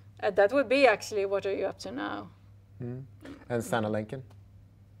question that would be actually, what are you up to now? And Sanna Lenken?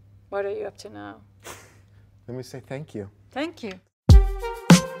 What are you up to now? Let me say thank you. Thank you.